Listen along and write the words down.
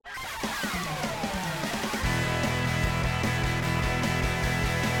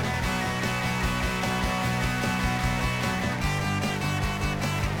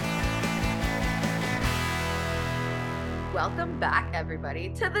welcome back, everybody,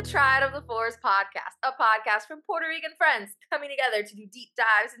 to the Triad of the Forest podcast, a podcast from Puerto Rican friends coming together to do deep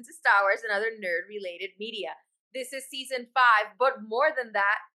dives into Star Wars and other nerd-related media. This is season 5, but more than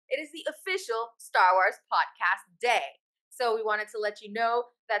that, it is the official Star Wars podcast day. So we wanted to let you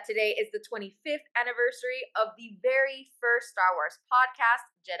know that today is the 25th anniversary of the very first Star Wars podcast,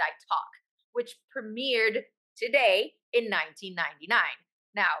 Jedi Talk, which premiered today in 1999.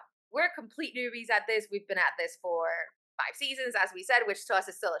 Now, we're complete newbies at this. We've been at this for 5 seasons, as we said, which to us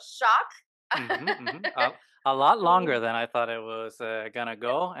is still a shock. A lot longer than I thought it was gonna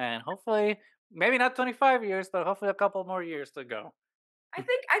go, and hopefully, maybe not 25 years, but hopefully a couple more years to go. I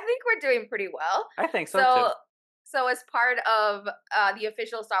think we're doing pretty well. I think so too. So as part of the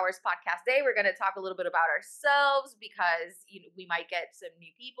official Star Wars podcast day, we're going to talk a little bit about ourselves because we might get some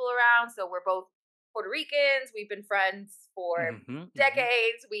new people around. So we're both Puerto Ricans. We've been friends for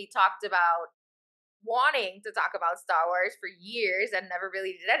decades. We talked about wanting to talk about Star Wars for years and never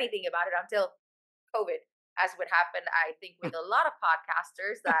really did anything about it until COVID, as would happen, I think, with a lot of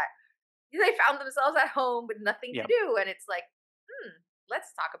podcasters that they found themselves at home with nothing to Yep. do. And it's like,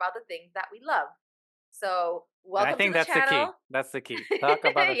 let's talk about the things that we love. So And I welcome to think the that's the key. channel. That's the key. Talk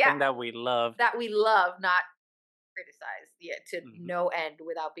about the Yeah, thing that we love. that we love, not criticize. Yeah, to Mhm. no end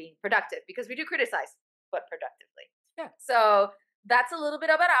without being productive, because we do criticize, but productively. Yeah. So that's a little bit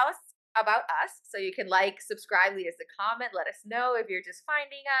about us. So you can like, subscribe, leave us a comment, let us know if you're just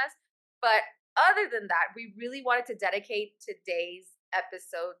finding us. But other than that, we really wanted to dedicate today's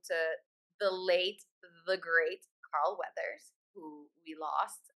episode to the late, the great Carl Weathers, who we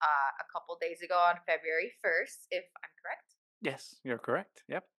lost a couple days ago on February 1st, if I'm correct. Yes, you're correct.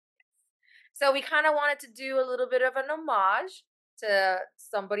 Yep. So we kind of wanted to do a little bit of an homage to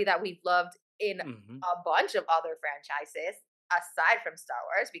somebody that we've loved in hmm a bunch of other franchises aside from Star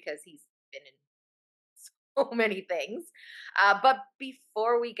Wars, because he's been in so many things. But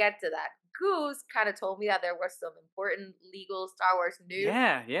before we get to that, Goose kind of told me that there was some important legal Star Wars news.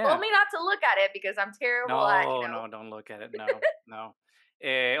 Yeah, Told yeah. me not to look at it because I'm terrible at, No, don't look at it. No, no.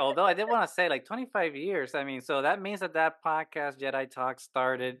 Although I did want to say, like 25 years. I mean, so that means that podcast Jedi Talk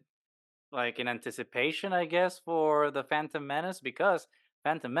started like in anticipation, I guess, for the Phantom Menace because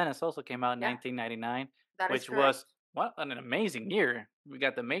Phantom Menace also came out in yeah, 1999, that is which correct. was what an amazing year. We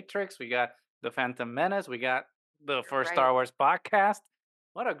got the Matrix, we got the Phantom Menace, we got the You're first right. Star Wars podcast.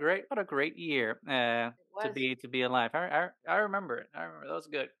 What a great year It to was. be alive. I remember it. I remember that was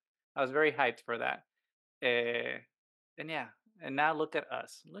good. I was very hyped for that. Uh, and yeah, and now look at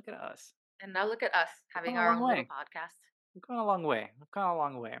us. Look at us. And now look at us We've having gone a our long own little way. podcast. We've gone a long way. We've gone a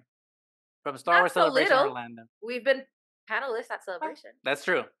long way. From Star Not Wars so Celebration little. Orlando. We've been panelists at Ah, Celebration. that's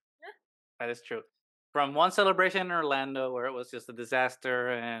true. Yeah. That is true. From one celebration in Orlando where it was just a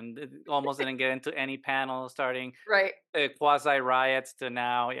disaster and it almost didn't get into any panel, starting Right. quasi riots to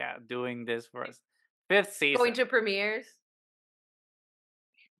now, yeah, doing this for us. 5th Going season. to premieres.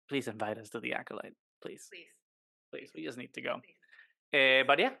 Please invite us to the Acolyte. Please. Please. Please. We just need to go. Please.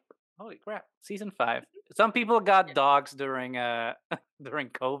 But yeah, holy crap. Season 5. Some people got dogs during during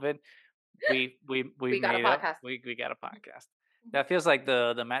COVID. We We got a made up. podcast. We got a podcast. That feels like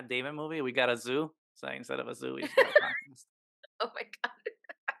the Matt Damon movie. We got a zoo. So instead of a zoo, we just got a podcast. Oh my God.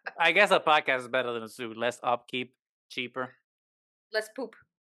 I guess a podcast is better than a zoo. Less upkeep, cheaper, Let's poop.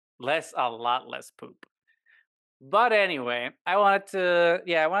 a lot less poop. But anyway, I wanted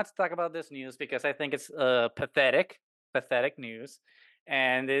to talk about this news because I think it's pathetic news,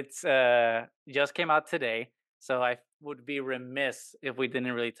 and it's just came out today. So I would be remiss if we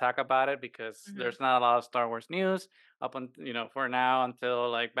didn't really talk about it because Mhm. there's not a lot of Star Wars news up on for now until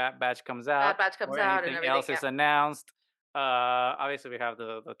like Bad Batch comes out Bad Batch comes or out and anything everything. else is Yeah. announced. Obviously we have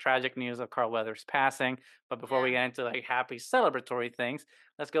the tragic news of Carl Weathers passing, but before we Yeah. get into like happy celebratory things,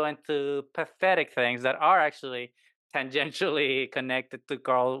 let's go into pathetic things that are actually tangentially connected to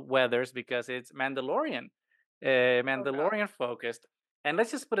Carl Weathers because it's Mandalorian, Oh no. Mandalorian focused. And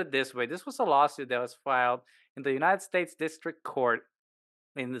let's just put it this way: this was a lawsuit that was filed in the United States District Court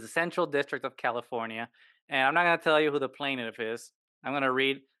in the Central District of California. And I'm not going to tell you who the plaintiff is. I'm going to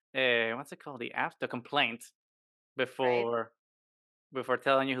read what's it called, the complaint Right. before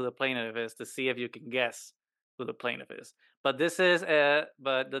telling you who the plaintiff is to see if you can guess who the plaintiff is. But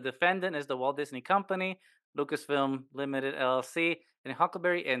but the defendant is the Walt Disney Company, Lucasfilm Limited LLC, and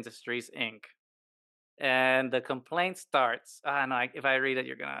Huckleberry Industries Inc. And the complaint starts. No, if I read it,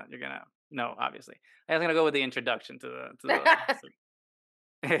 you're gonna no, obviously. I was gonna go with the introduction to the lawsuit.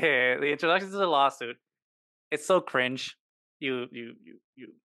 The introduction to the lawsuit. It's so cringe. You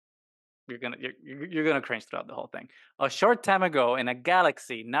you're gonna cringe throughout the whole thing. A short time ago, in a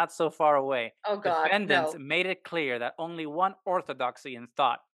galaxy not so far away, Oh God, defendants no. made it clear that only one orthodoxy in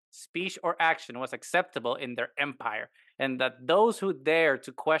thought, speech, or action was acceptable in their empire, and that those who dared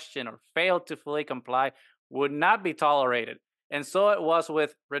to question or failed to fully comply would not be tolerated. And so it was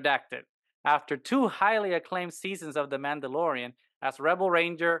with Redacted. After two highly acclaimed seasons of The Mandalorian, as Rebel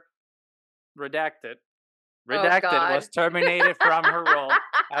Ranger Redacted, Oh Redacted God. was terminated from her role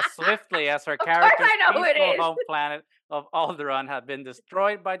as swiftly as her Of course character's I know who it peaceful is. home planet of Alderaan had been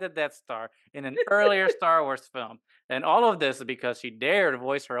destroyed by the Death Star in an earlier Star Wars film. And all of this because she dared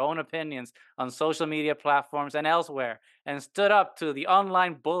voice her own opinions on social media platforms and elsewhere, and stood up to the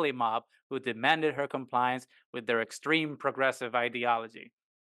online bully mob who demanded her compliance with their extreme progressive ideology.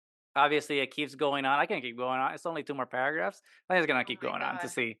 Obviously, it keeps going on. I can't keep going on. It's only two more paragraphs. I'm just gonna Oh keep my going on to God.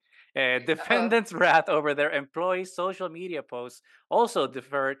 see. Oh, Defendants' wrath over their employees' social media posts also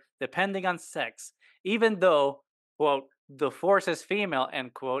differed depending on sex. Even though, quote, the force is female,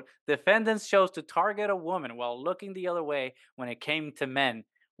 end quote, defendants chose to target a woman while looking the other way when it came to men.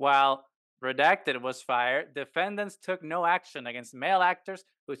 While Redacted was fired, defendants took no action against male actors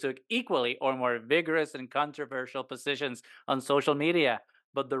who took equally or more vigorous and controversial positions on social media,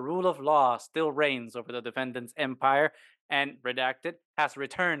 but the rule of law still reigns over the defendant's empire, and Redacted has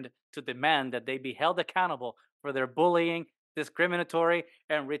returned to demand that they be held accountable for their bullying, discriminatory,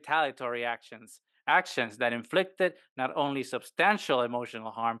 and retaliatory actions. Actions that inflicted not only substantial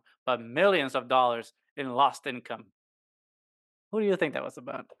emotional harm, but millions of dollars in lost income. Who do you think that was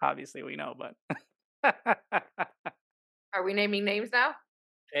about? Obviously, we know, but are we naming names now?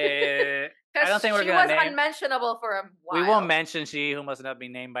 I Because don't think we're she gonna was name. unmentionable for a We won't while. mention she who must not be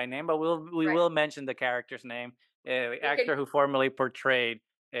named by name, but we Right. will mention the character's name, the We can actor who formerly portrayed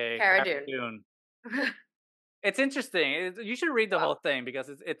Cara Cara Dune. Dune. It's interesting. You should read the Wow. whole thing because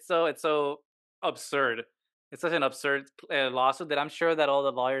it's so absurd. It's such an absurd lawsuit that I'm sure that all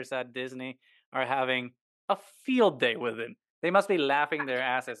the lawyers at Disney are having a field day with it. They must be laughing their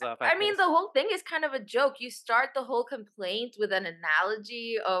asses off I at mean, the this. whole thing is kind of a joke. You start the whole complaint with an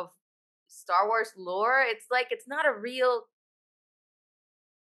analogy of Star Wars lore. It's like it's not a real.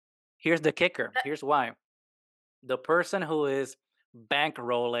 Here's the kicker. Here's why. The person who is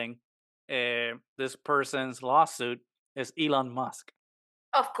bankrolling this person's lawsuit is Elon Musk.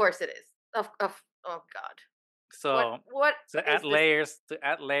 Of course, it is. Of oh God, So what is this? to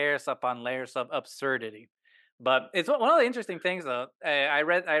add layers upon layers of absurdity. But it's one of the interesting things, though. I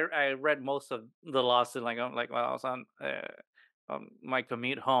read most of the lawsuit like while I was on my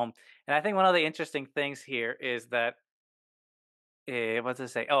commute home, and I think one of the interesting things here is that what does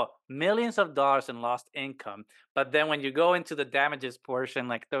it say? Oh, millions of dollars in lost income. But then when you go into the damages portion,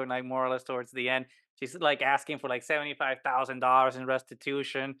 like more or less towards the end, she's like asking for like $75,000 in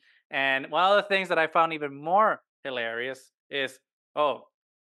restitution. And one of the things that I found even more hilarious is, oh,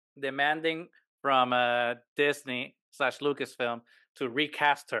 demanding from Disney slash Lucasfilm to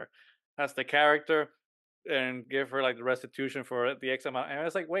recast her as the character and give her like the restitution for the X amount. And I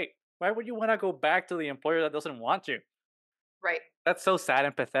was like, wait, why would you want to go back to the employer that doesn't want you? Right, That's so sad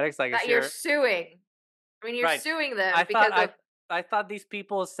and pathetic. It's like, that it's you're your suing. I mean, you're right. suing I them thought because I of I thought these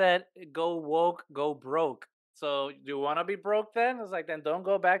people said go woke, go broke. So do you want to be broke then? It's like then don't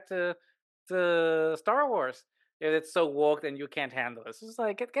go back to Star Wars. If it's so woke, then you can't handle this. It's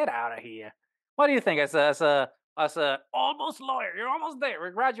like get out of here. What do you think as a almost lawyer? You're almost there.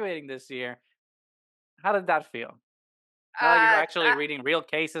 We're graduating this year. How did that feel? Now that you're actually that reading real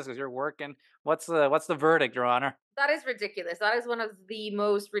cases because you're working, what's the verdict, Your Honor? that is ridiculous. That is one of the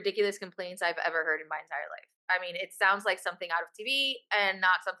most ridiculous complaints I've ever heard in my entire life. I mean, it sounds like something out of TV and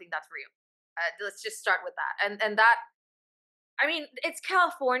not something that's real. Let's just start with that. And that I mean, it's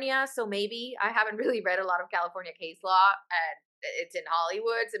California, so maybe I haven't really read a lot of California case law, and it's in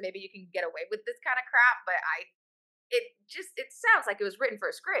Hollywood, so maybe you can get away with this kind of crap. But it sounds like it was written for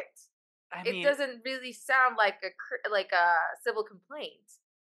a script. I It mean, doesn't really sound like like a civil complaint.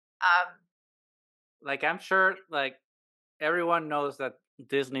 Um, like I'm sure like everyone knows that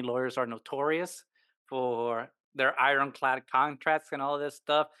Disney lawyers are notorious for their ironclad contracts and all this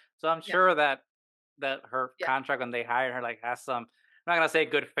stuff. So I'm yeah, sure that her yeah. contract when they hired her like has some. I'm not gonna say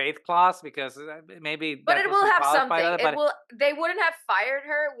good faith clause because maybe But that it will doesn't have qualify something. that, It but will. They wouldn't have fired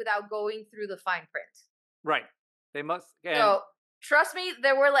her without going through the fine print. right, they must. And So trust me,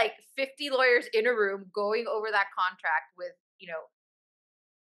 there were like 50 lawyers in a room going over that contract with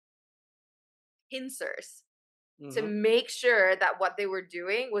pincers to mhm, make sure that what they were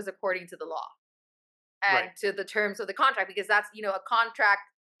doing was according to the law and right, to the terms of the contract, because that's a contract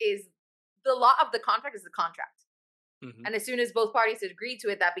is the law of the contract is the contract. Hmm. And as soon as both parties agree to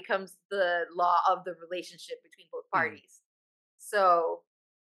it, that becomes the law of the relationship between both Hmm. parties. So,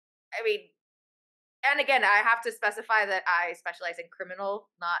 I mean, and again, I have to specify that I specialize in criminal,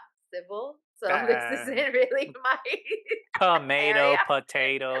 not civil. So this isn't Uh, really my area. tomato,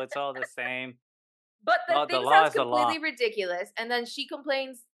 potato, it's all the same. But the The thing law sounds is the law. completely ridiculous. And then she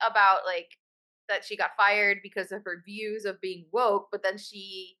complains about like that she got fired because of her views of being woke, but then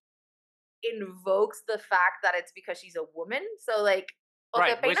she invokes the fact that it's because she's a woman. So like, o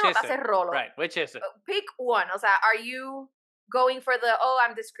te Right, peina which o te is hace it? rolo. Right, which is it? Pick one. O sea, are you going for the, oh,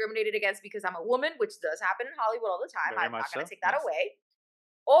 I'm discriminated against because I'm a woman, which does happen in Hollywood all the time. Very I'm much not going to so. take that Yes. away.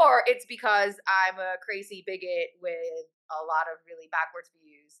 Or it's because I'm a crazy bigot with a lot of really backwards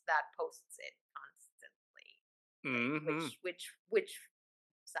views that posts it constantly. Like Hmm. which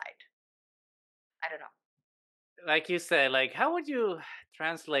side? I don't know. Like you said, like how would you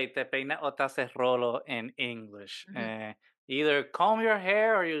translate "te peina o te haces rolo" in English? Mhm. Either comb your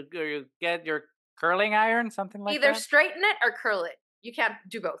hair or you get your curling iron, something like Either that. straighten it or curl it. You can't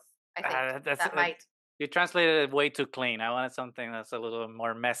do both. I think That's that might. you translated it way too clean. I wanted something that's a little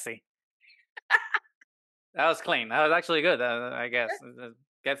more messy. That was clean. That was actually good. I guess it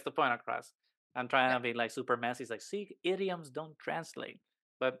gets the point across. I'm trying Yeah, to be like super messy. It's like, see, idioms don't translate,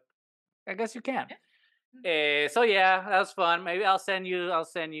 but I guess you can. yeah. Mm. So yeah, that was fun. Maybe I'll send you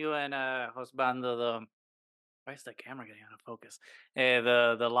and Hosbando the why is the camera getting out of focus?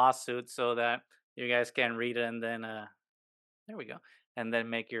 The lawsuit so that you guys can read it and then there we go. And then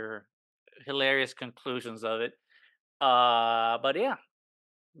make your hilarious conclusions of it. But yeah,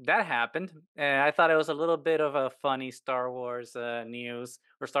 that happened. And I thought it was a little bit of a funny Star Wars news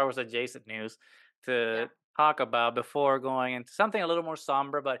or Star Wars adjacent news Yeah. to talk about before going into something a little more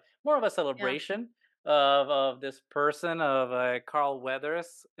somber, but more of a Yeah. celebration of this person of Carl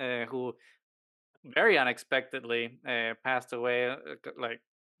Weathers, who very unexpectedly passed away like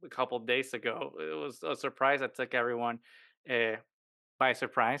a couple days ago. It was a surprise that took everyone uh, by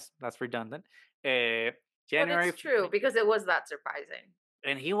surprise. That's redundant. Uh, But January it's true because it was that surprising.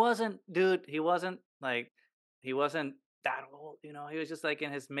 and he wasn't, dude. He wasn't like, he wasn't that old. You know, he was just like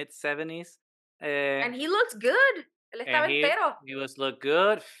in his mid 70s, And he looked good. Él and estaba entero. he was looked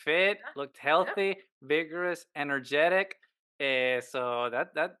good, fit, Yeah. looked Yeah. healthy, vigorous, energetic. So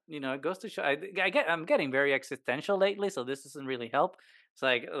that it goes to show. I'm getting very existential lately, so this doesn't really help. It's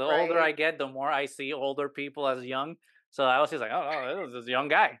like the older I Right. get, the more I see older people as young. So I was just like, oh, no, this is a young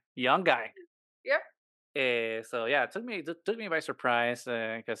guy. Yep. So yeah, it took me by surprise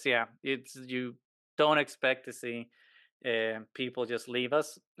because yeah, it's you don't expect to see people just leave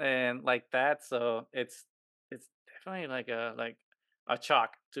us and like that. So it's definitely like a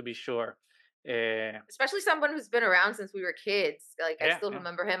shock to be sure. Uh, Especially someone who's been around since we were kids. Like I yeah, still yeah.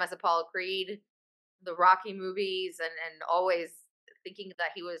 remember him as Apollo Creed, the Rocky movies, and always thinking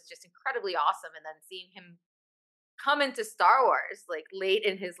that he was just incredibly awesome. And then seeing him come into Star Wars like late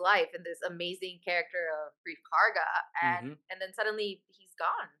in his life and this amazing character of Grief Karga, Hmm. and then suddenly he's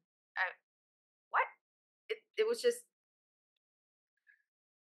gone. I, what? It was just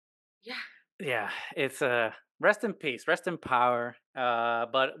yeah. Yeah, it's rest in peace, rest in power.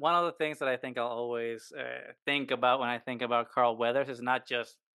 But one of the things that I think I'll always think about when I think about Carl Weathers is not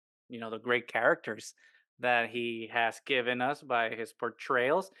just the great characters that he has given us by his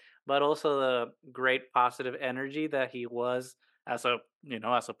portrayals, but also the great positive energy that he was as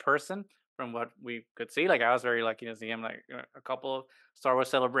as a person. From what we could see, like I was very lucky to see him like a couple of Star Wars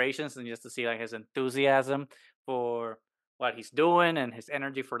celebrations, and just to see like his enthusiasm for what he's doing and his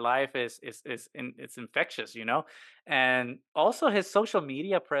energy for life it's infectious, and also his social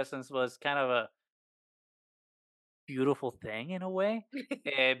media presence was kind of a beautiful thing in a way,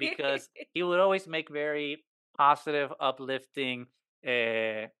 because he would always make very positive, uplifting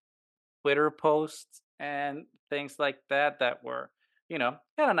uh, Twitter posts and things like that that were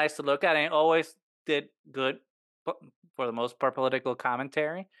kind of nice to look at, and always did good for the most part political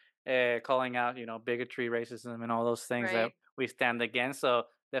commentary, calling out bigotry, racism, and all those things that Right. we stand against. So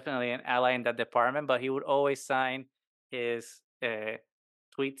definitely an ally in that department. But he would always sign his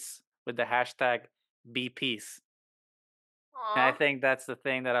tweets with the hashtag #BPeace, and I Aw. think that's the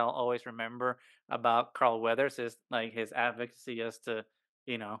thing that I'll always remember about Carl Weathers is like his advocacy just to,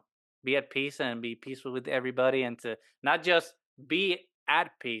 you know, be at peace and be peaceful with everybody and to not just be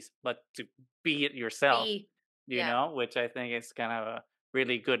at peace, but to be it yourself, B. Yeah. which I think is kind of a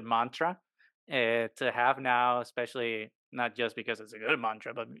really good mantra to have now, especially not just because it's a good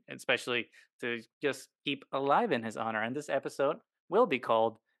mantra, but especially to just keep alive in his honor. And this episode will be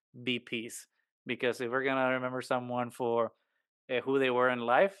called Be Peace because if we're going to remember someone for who they were in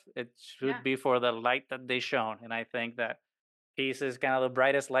life, it Yeah. should be for the light that they shone. And I think that peace is kind of the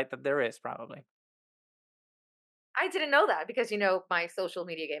brightest light that there is, probably. I didn't know that because my social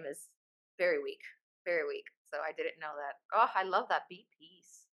media game is very weak, very weak. So I didn't know that. Oh, I love that. Be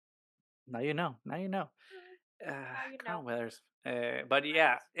peace. Now you know. Now you know. Mm, now you know. Carl Weathers. But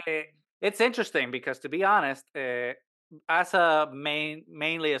yeah, Right. it's interesting because to be honest, as a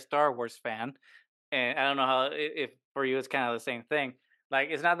mainly a Star Wars fan, and I don't know how if for you it's kind of the same thing. Like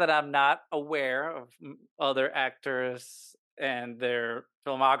it's not that I'm not aware of other actors and their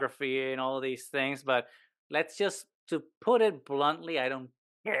filmography and all these things, but let's just to put it bluntly, I don't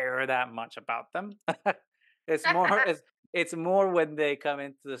care that much about them. it's more it's more when they come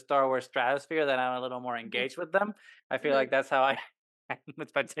into the Star Wars stratosphere that I'm a little more Mhm, engaged with them. I feel like mhm. that's how I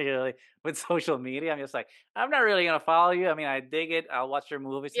with particularly with social media. I'm just like, I'm not really gonna follow you. I mean, I dig it. I'll watch your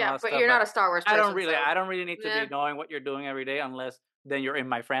movies and all Yeah, that but stuff, you're but not a Star Wars person, so I don't really need to yeah. be knowing what you're doing every day unless then you're in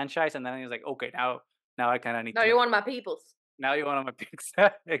my franchise, and then he's like, okay, now I kind of need No, to know. you're one of my peoples. Now you're one of my picks.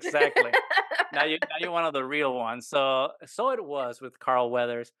 Exactly. Now you're one of the real ones. So it was with Carl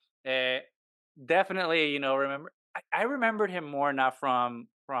Weathers. Uh, Definitely, remember I remembered him more not from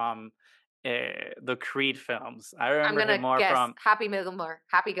the Creed films. I I'm remember him gonna more guess from Happy Gilmore.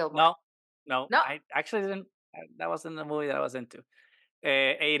 Happy Gilmore. no, no. No, I actually didn't. That wasn't the movie that I was into.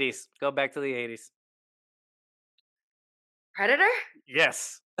 80s. Go back to the 80s. Predator.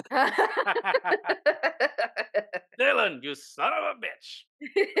 Yes. Dylan, you son of a bitch.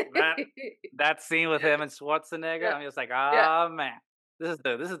 That that scene with him and Schwarzenegger, Yeah, I'm just like, yeah, oh man, this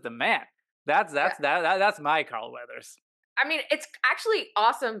is the man. That's yeah. that's that, that that's my Carl Weathers. I mean, it's actually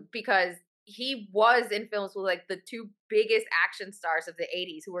awesome because he was in films with like the two biggest action stars of the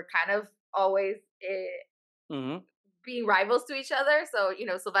 '80s, who were kind of always Hmm. being rivals to each other. So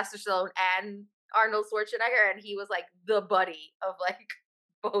Sylvester Stallone and Arnold Schwarzenegger, and he was like the buddy of like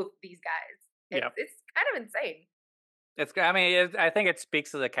both these guys. It's Yep. it's kind of insane. I mean, I think it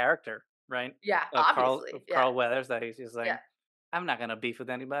speaks to the character, right? Yeah, Of Carl obviously. of Yeah, Carl Weathers that he's just yeah, like, I'm not gonna beef with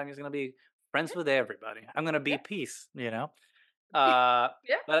anybody. I'm just gonna be friends with everybody. I'm gonna be yeah, peace. Uh,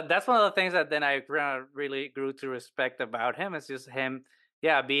 yeah, but that's one of the things that then I really grew to respect about him. It's just him,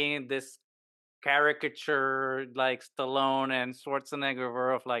 yeah, being this caricature like Stallone and Schwarzenegger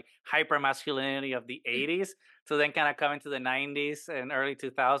were of like hyper masculinity of the yeah. 80s. So then kind of come into the 90s and early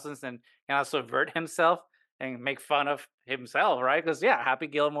 2000s and kind of subvert himself and make fun of himself, right? Because yeah, Happy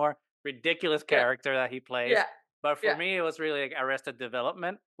Gilmore, ridiculous Yeah, character that he plays. yeah, But for yeah, me, it was really like Arrested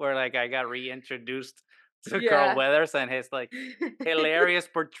Development, where like I got reintroduced to Carl yeah. Weathers and his like hilarious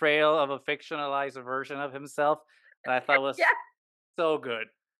portrayal of a fictionalized version of himself that I thought was Yeah. so good.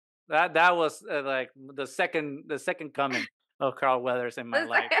 That was like the second coming of Carl Weathers in my It's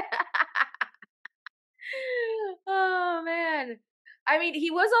life. like- oh man. I mean, he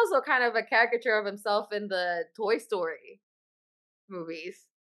was also kind of a caricature of himself in the Toy Story movies.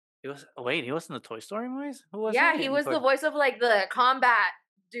 He was in the Toy Story movies. Who was Yeah, he he in was Toy? the voice of like the combat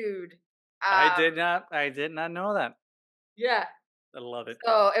dude. I did not know that. Yeah. I love it.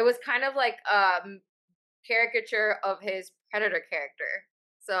 So it was kind of like caricature of his Predator character.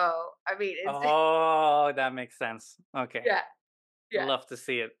 So I mean, it's Oh, that makes sense. Okay, yeah, yeah, love to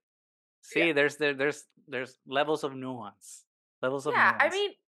see it. yeah, See, there's levels of nuance. Levels of yeah. I nuance.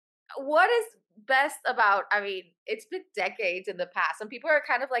 mean, what is best about? I mean, it's been decades in the past, and people are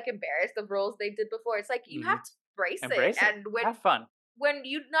kind of like embarrassed of roles they did before. It's like you Hmm. have to embrace it, Embrace it. and Have fun. when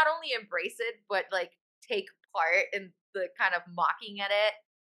you not only embrace it but like take part in the kind of mocking at it,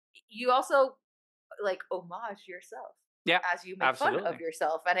 you also like homage yourself Yeah, as you make fun of absolutely.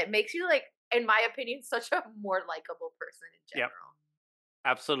 yourself, and it makes you like, in my opinion, such a more likable person in Yep. general.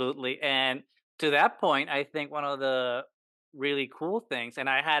 Absolutely. And to that point, I think one of the really cool things, and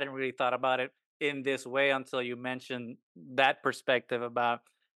I hadn't really thought about it in this way until you mentioned that perspective about,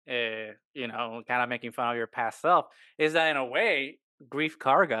 kind of making fun of your past self, is that in a way, Grief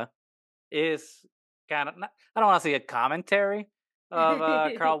Karga is kind of, not, I don't want to say a commentary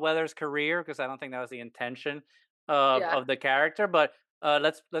of Carl Weathers' career, because I don't think that was the intention Yeah, of the character, but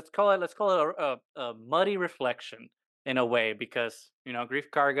let's call it a muddy reflection in a way, because Grief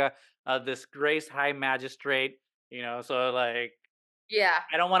Karga, disgraced high magistrate, so like yeah,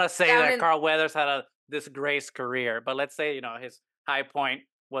 I don't want to say down that in Carl Weathers had a disgraced career, but let's say his high point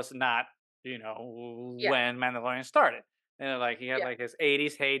was not yeah, when Mandalorian started, and like he had yeah, like his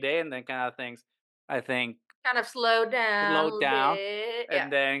 80s heyday, and then kind of things I think kind of slow down a slowed little down, bit. Yeah,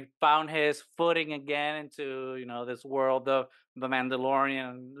 and then found his footing again into this world of the Mandalorian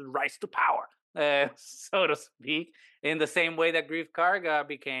and the rise to power, so to speak. In the same way that Grief Karga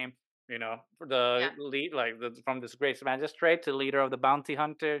became, You know, for the Yeah. lead, like from this great magistrate to leader of the bounty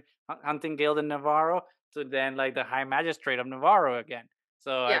hunting guild in Navarro to then like the high magistrate of Navarro again.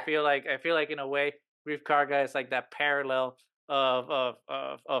 So Yeah. I feel like in a way, Grief Karga is like that parallel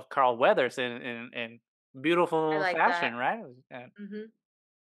of Carl Weathers in I beautiful like that. fashion, right? Mhm.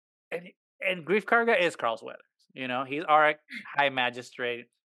 And and Grief Karga is Carl Weathers. You know, he's our high magistrate,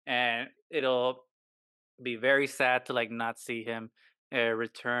 and it'll be very sad to like not see him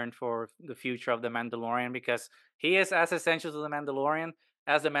return for the future of the Mandalorian because he is as essential to the Mandalorian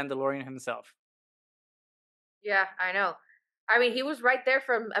as the Mandalorian himself. Yeah, I know. I mean, he was right there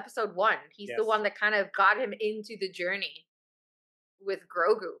from episode 1. He's the Yes. one that kind of got him into the journey with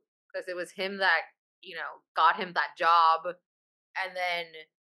Grogu because it was him that, got him that job, and then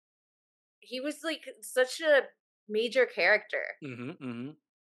he was like such a major character. Hmm, hmm.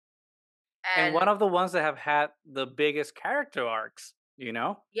 And one And of the ones that have had the biggest character arcs, you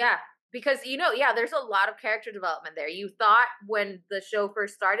know? yeah, because yeah, there's a lot of character development there. You thought when the show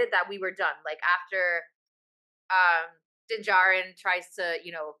first started that we were done, like after Din Djarin tries to,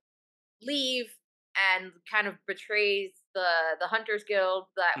 leave and kind of betrays the Hunters Guild,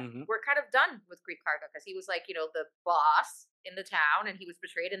 that Hmm. we're kind of done with Greek Karga because he was like, the boss in the town and he was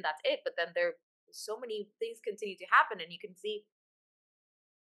betrayed and that's it. But then there so many things continue to happen and you can see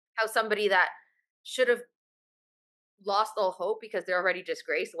how somebody that should have lost all hope because they're already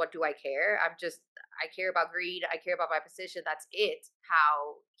disgraced. What do I care? I care about greed. I care about my position. That's it.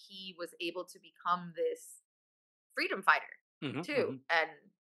 How he was able to become this freedom fighter Hmm, too, hmm.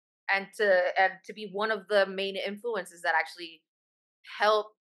 and to be one of the main influences that actually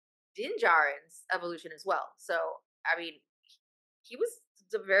helped Din Djarin's evolution as well. So I mean, he was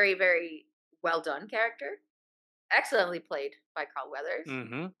a very very well done character, excellently played by Carl Weathers.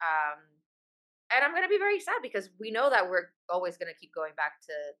 Hmm. And I'm gonna be very sad because we know that we're always gonna keep going back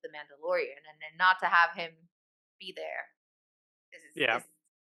to the Mandalorian, and not to have him be there Yeah. is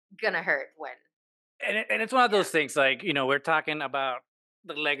gonna hurt. When And it's one of yeah, those things like, you know, we're talking about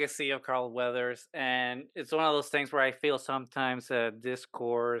the legacy of Carl Weathers, and it's one of those things where I feel sometimes a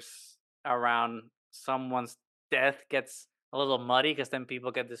discourse around someone's death gets a little muddy because then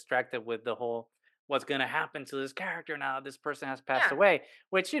people get distracted with the whole what's going to happen to this character now that this person has passed yeah, away,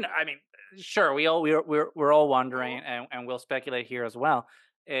 which, you know, I mean, sure, we're all wondering, and we'll speculate here as well.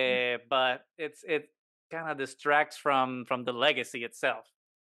 mhm. But it kind of distracts from the legacy itself.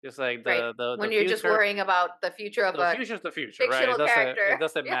 Just like Right. the When you're just future, worrying about the future of the a future's the future, right? fictional It character.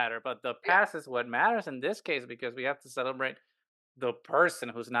 doesn't Yeah, matter. But the yeah, past is what matters in this case because we have to celebrate the person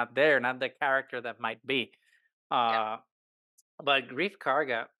who's not there, not the character that might be. yeah, Uh, but Grief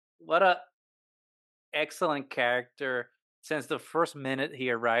Karga, what a excellent character. Since the first minute he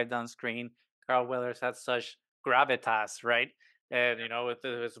arrived on screen, Carl Weathers had such gravitas, right? And yeah, you know, with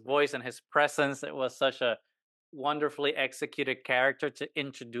his voice and his presence, it was such a wonderfully executed character to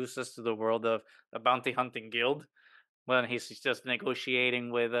introduce us to the world of the bounty hunting guild when he's just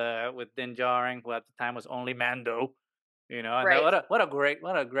negotiating with Din Djarin, who at the time was only Mando, you know, and right. what a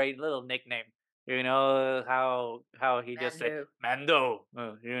great little nickname. You know how he just said Mando.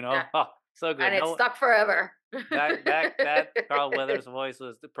 Mando, you Yeah, know, oh, so and good. it's No, stuck forever. that Carl Weathers voice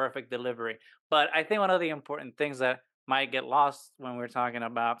was the perfect delivery. But I think one of the important things that might get lost when we're talking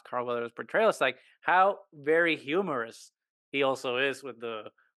about Carl Weathers' portrayal is like how very humorous he also is with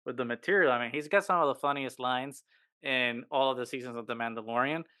the material. I mean, he's got some of the funniest lines in all of the seasons of The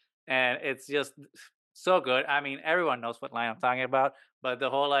Mandalorian, and it's just so good. I mean, everyone knows what line I'm talking about, but the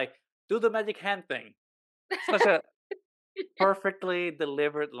whole like do the magic hand thing, such a perfectly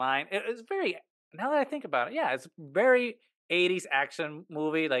delivered line. It's very now that I think about it, yeah, it's very 80s action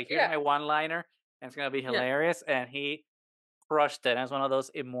movie. Like here's Yeah, my one liner, and it's gonna be yeah, hilarious. And he crushed it. And it's one of those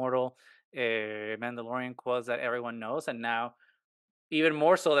immortal Mandalorian quotes that everyone knows, and now even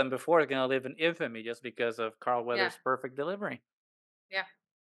more so than before, it's gonna live in infamy just because of Carl yeah, Weathers' perfect delivery. yeah.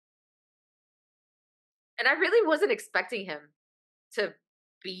 And I really wasn't expecting him to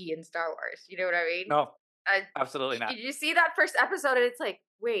be in Star Wars. You know what I mean? No, Uh, absolutely not. you see that first episode, and it's like,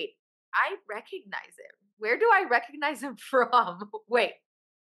 wait, I recognize him. Where do I recognize him from? Wait,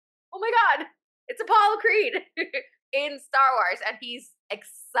 oh my god, it's Apollo Creed in Star Wars, and he's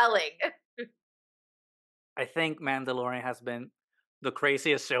excelling. I think Mandalorian has been the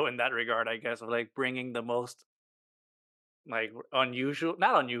craziest show in that regard. I guess of like bringing the most like unusual,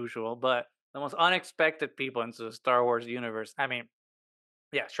 not unusual, but the most unexpected people into the Star Wars universe. I mean,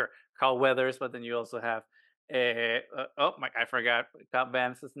 yeah, sure, Carl Weathers, but then you also have, oh my, I forgot Cobb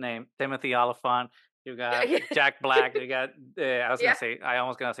Vance's name, Timothy Oliphant. You Yeah, got yeah, Jack Black. You got, yeah. I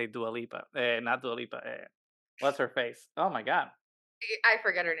almost gonna say Dua Lipa, not Dua Lipa. What's her face? Oh my god. I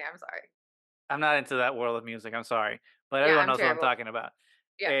forget her name. I'm sorry. I'm not into that world of music. I'm sorry, but Yeah, everyone I'm knows what I'm terrible. talking about.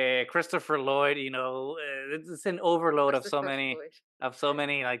 Yeah, Christopher Lloyd, it's an overload Christopher Lloyd. of so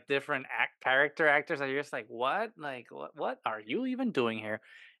many like different character actors that you're just like, what? Like, what are you even doing here?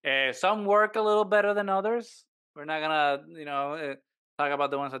 Some work a little better than others. We're not gonna, talk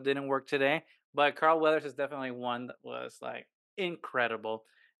about the ones that didn't work today, but Carl Weathers is definitely one that was like incredible,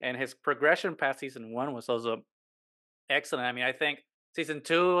 and his progression past season one was also excellent. I mean, I think season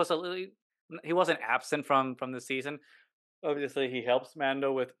two was a little. He wasn't absent from the season. Obviously, he helps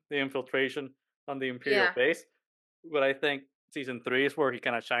Mando with the infiltration on the Imperial Yeah, base, but I think season three is where he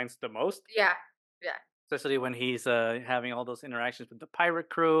kind of shines the most, yeah, yeah. especially when he's having all those interactions with the pirate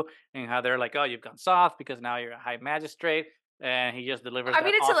crew and how they're like, "Oh, you've gone soft because now you're a high magistrate," and he just delivers I that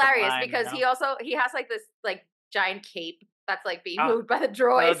mean, it's awesome hilarious line, because he has like this like giant cape that's like being Ah, moved by the the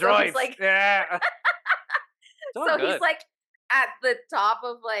droid. So he's droids, like, yeah, so so he's good. like at the top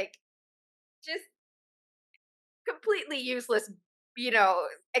of like just completely useless, you know,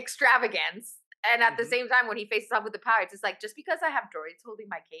 extravagance. And at the Mhm. same time, when he faces off with the pirates, it's like just because I have droids holding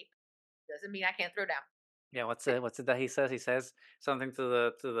my cape doesn't mean I can't throw down. Yeah, what's it that he says? He says something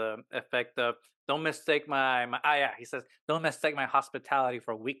to the effect of "Don't mistake my." Ah, yeah, he says, "Don't mistake my hospitality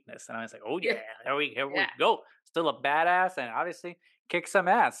for weakness." And I was like, "Oh yeah, Yeah, here yeah, we go." Still a badass, and obviously kicks some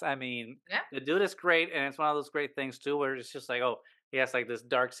ass. I mean, yeah, the dude is great, and it's one of those great things too, where it's just like, oh, he has like this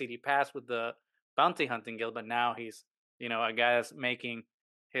dark seedy past with the bounty hunting guild, but now he's a guy that's making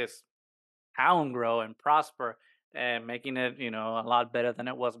his town grow and prosper and making it a lot better than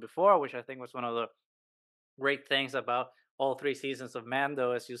it was before, which I think was one of the great things about all three seasons of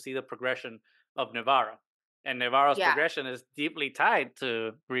Mando is you see the progression of Navarro. And Navarro's yeah. progression is deeply tied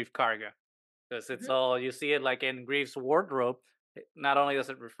to Grief Karga because it's Hmm. all you see it like in Grief's wardrobe. Not only does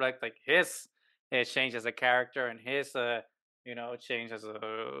it reflect like his change as a character and his change as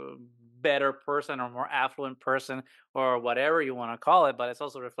a better person or more affluent person or whatever you want to call it, but it's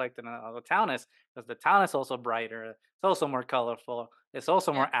also reflected in how the town is because the town is also brighter, it's also more colorful, it's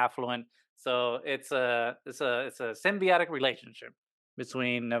also Yeah. more affluent. So it's a symbiotic relationship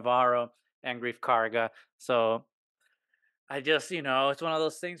between Navarro and Grief Karga. So I just, it's one of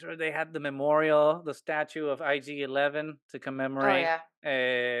those things where they had the memorial, the statue of IG-11 to Oh commemorate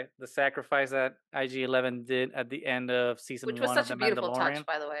yeah. the sacrifice that IG-11 did at the end of season Which was one of such The a beautiful touch, Mandalorian.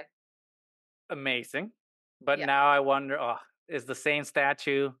 by the way. Amazing. But Yeah. now I wonder, is the same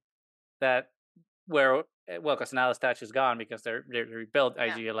statue that where well, because now the statue's gone because they rebuilt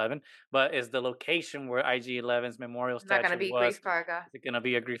Yeah. IG-11. But is the location where IG-11's memorial It's not gonna statue be was? Grief Karga. Is it going to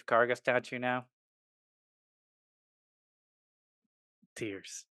be a Grief Karga statue now?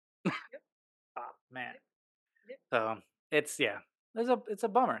 Tears. Yep. Oh man. Yep. Yep. So it's a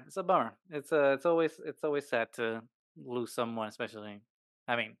bummer. It's a bummer. It's always sad to lose someone, especially.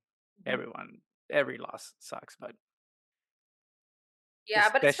 I mean, Mhm. everyone, every loss sucks, but Yeah,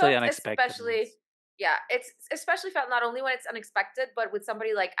 but it's especially felt unexpected especially ones. yeah, it's especially felt not only when it's unexpected, but with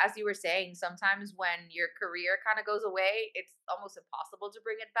somebody like as you were saying, sometimes when your career kind of goes away, it's almost impossible to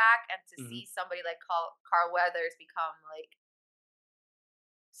bring it back. And to Hmm. see somebody like Carl Weathers become like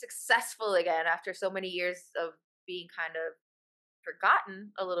successful again after so many years of being kind of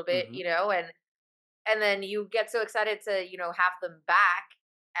forgotten a little bit, Hmm. and then you get so excited to have them back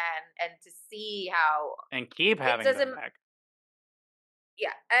and to see how And keep it having them doesn't back.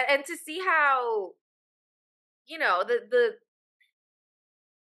 yeah and to see how the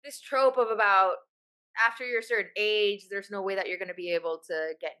this trope of about after you're a certain age, there's no way that you're going to be able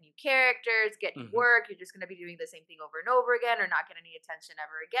to get new characters, get new Hmm. work. You're just going to be doing the same thing over and over again, or not get any attention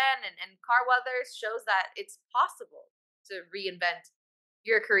ever again. And Carl Weathers shows that it's possible to reinvent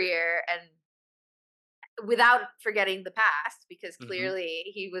your career and without forgetting the past, because Hmm.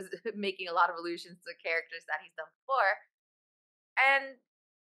 clearly he was making a lot of allusions to characters that he's done before. And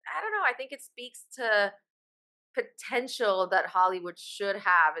I don't know. I think it speaks to potential that Hollywood should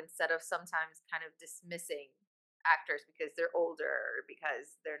have instead of sometimes kind of dismissing actors because they're older or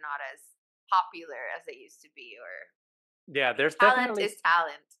because they're not as popular as they used to be, or Yeah, talent is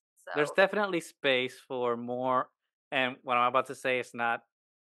talent. there's So, definitely space for more. And what I'm about to say is not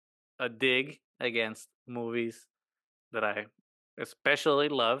a dig against movies that I especially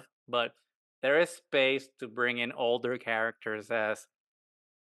love, but there is space to bring in older characters as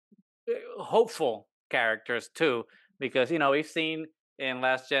hopeful characters too, because we've seen in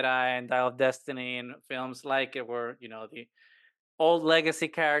Last Jedi and Dial of Destiny and films like it where the old legacy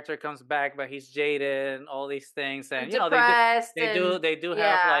character comes back but he's jaded and all these things, and they do depressed they do and they do have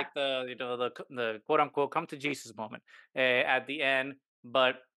yeah. like the quote unquote come to Jesus moment at the end,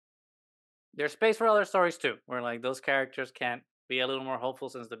 but there's space for other stories too, where like those characters can't be a little more hopeful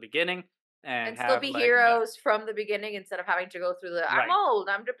since the beginning and And still have be like the heroes from the beginning instead of having to go through the I'm right. old,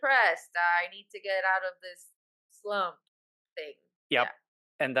 I'm depressed, I need to get out of this slump thing. Yep. Yeah.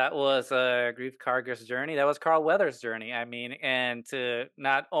 And that was Grief Karga's journey. That was Carl Weathers' journey. I mean, and to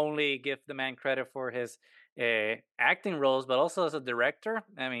not only give the man credit for his acting roles, but also as a director.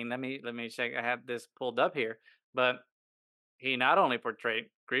 I mean, let me check. I have this pulled up here, but he not only portrayed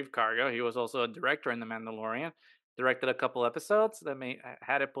Grief Karga, he was also a director in The Mandalorian. Directed a couple episodes. I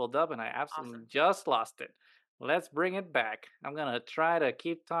had it pulled up, and I absolutely Awesome. just lost it. Let's bring it back. I'm gonna try to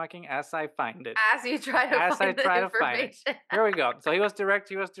keep talking as I find it. As you try to As I find the try to find it. information. Here we go. So he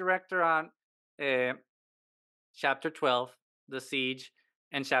was director on uh, chapter 12, The Siege,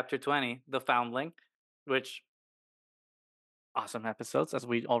 and chapter 20, The Foundling, which awesome episodes, as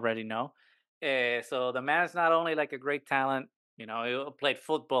we already know. So the man is not only like a great talent, you know, he played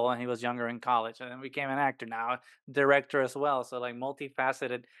football when he was younger in college and then became an actor now, director as well. So like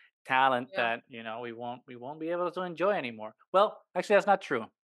multifaceted talent Yeah. that, you know, we won't be able to enjoy anymore. Well, actually that's not true.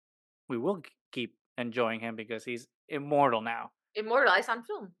 We will keep enjoying him because he's immortal now Immortalized on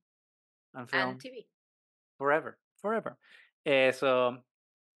film on and film TV. forever, forever. So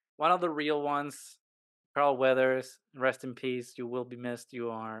one of the real ones, Carl Weathers, rest in peace. You will be missed.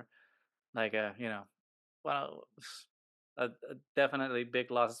 You are like a, you know, one of a definitely big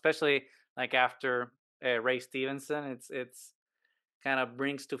loss, especially like after Ray Stevenson. It's kind of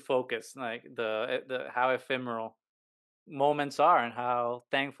brings to focus like the how ephemeral moments are and how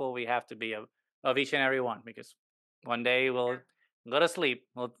thankful we have to be of each and every one because one day we'll Yeah. go to sleep,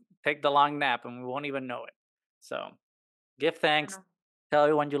 we'll take the long nap and we won't even know it. So give I thanks, know. tell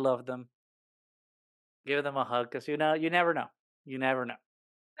everyone you love them, give them a hug because you know you never know. You never know.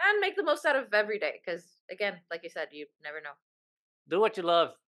 And make the most out of every day because, again, like you said, you never know. Do what you love.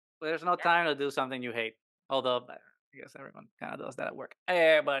 There's no Yeah. time to do something you hate. Although I guess everyone kind of does that at work.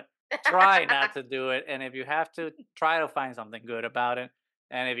 But try not to do it. And if you have to, try to find something good about it.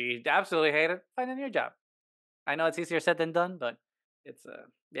 And if you absolutely hate it, find a new job. I know it's easier said than done, but it's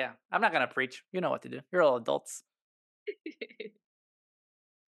yeah. I'm not gonna preach. You know what to do. You're all adults.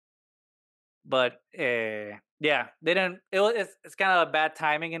 But yeah, they didn't. It's kind of a bad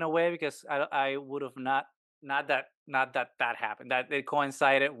timing in a way because I would have not that happened. That it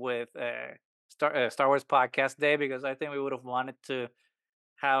coincided with Star Wars Podcast Day because I think we would have wanted to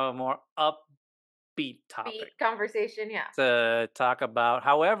have a more upbeat topic Beat conversation, yeah. to talk about.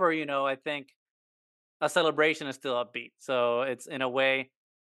 However, you know, I think a celebration is still upbeat. So it's in a way,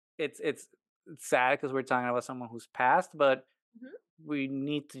 it's sad because we're talking about someone who's passed, but Mhm. we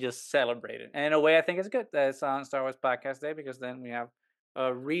need to just celebrate it. And in a way, I think it's good that it's on Star Wars Podcast Day because then we have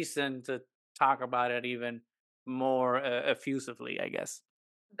a reason to talk about it even more effusively, I guess.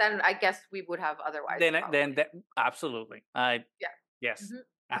 Then I guess we would have otherwise, Then probably. that, absolutely, I Yeah. yes, Mhm.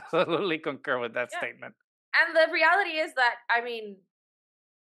 absolutely concur with that Yeah. statement. And the reality is that, I mean,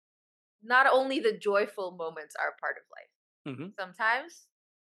 not only the joyful moments are part of life. Hmm. Sometimes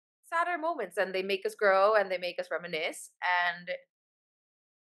sadder moments, and they make us grow and they make us reminisce. And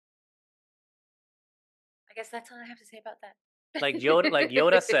I guess that's all I have to say about that. Like Yoda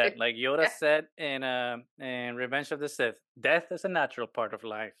Yeah. said in Revenge of the Sith, death is a natural part of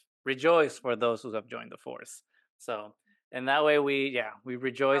life. Rejoice for those who have joined the Force. So, and that way we Our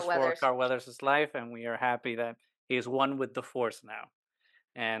rejoice for weathers. Carl Weathers' life, and we are happy that he is one with the Force now.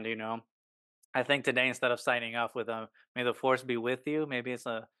 And you know, I think today instead of signing off with "May the Force be with you," maybe it's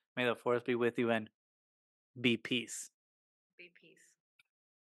a "May the Force be with you and be peace." Be peace.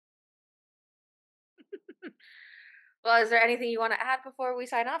 Well, is there anything you want to add before we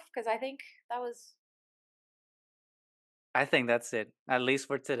sign off? Because I think that was. I think that's it, at least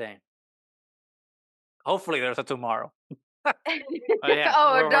for today. Hopefully, there's a tomorrow. But yeah,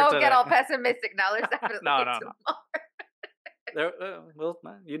 Oh, we're don't get today. all pessimistic now. There's definitely No, a no, no. tomorrow. Well,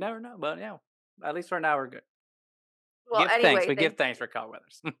 you never know, but yeah, at least for now we're good. Well, Give thanks. anyway, We give thank thanks you. for Carl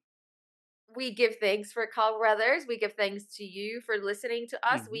Weathers. We give thanks for Carl Weathers. We give thanks to you for listening to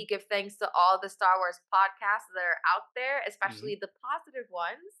us. Hmm. We give thanks to all the Star Wars podcasts that are out there, Hmm. especially the positive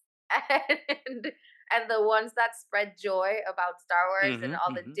ones and and the ones that spread joy about Star Wars and Hmm.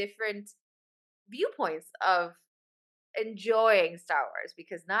 all the Hmm. different viewpoints of enjoying Star Wars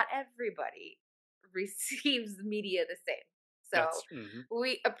because not everybody receives media the same. So That's hmm.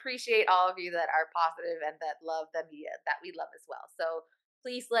 we appreciate all of you that are positive and that love the media that we love as well. So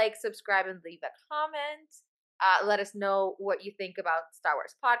please like, subscribe, and leave a comment. Let us know what you think about Star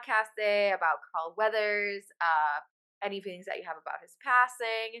Wars Podcast Day, about Carl Weathers, any feelings that you have about his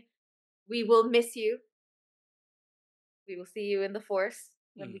passing. We will miss you. We will see you in the Force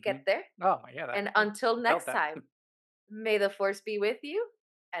when we Hmm. get there. Oh yeah, And I until felt next that. time, May the force be with you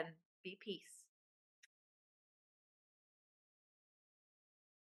and be peace.